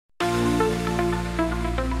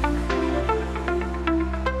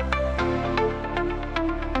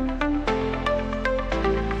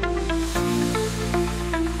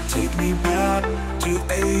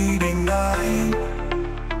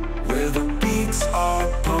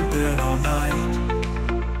all night,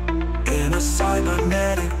 in a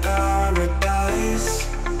cybernetic paradise,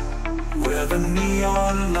 where the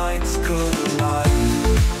neon lights collide.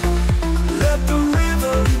 Let the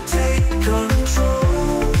rhythm take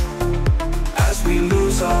control, as we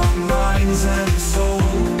lose our minds and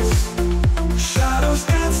souls. Shadows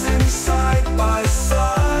dancing side by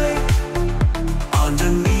side,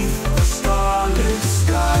 underneath the starlit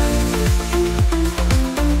sky.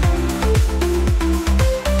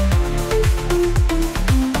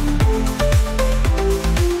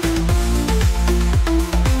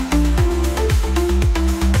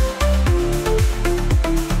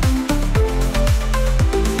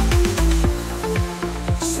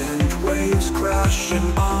 Crashing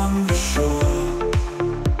on the shore,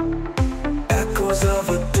 echoes of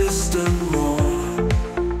a distant roar.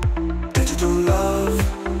 Digital love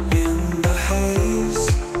in the haze,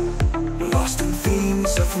 lost in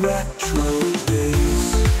themes of retro days.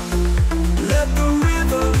 Let the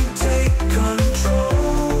rhythm take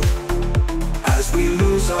control, as we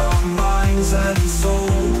lose our minds and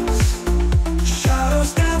souls.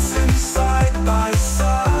 Shadows dancing side by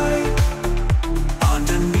side,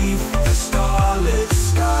 underneath the starlit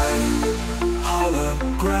sky.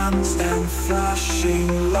 Holograms and flashing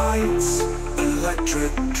lights,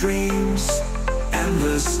 electric dreams,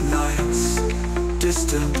 endless nights,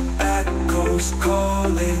 distant echoes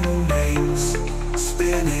calling names.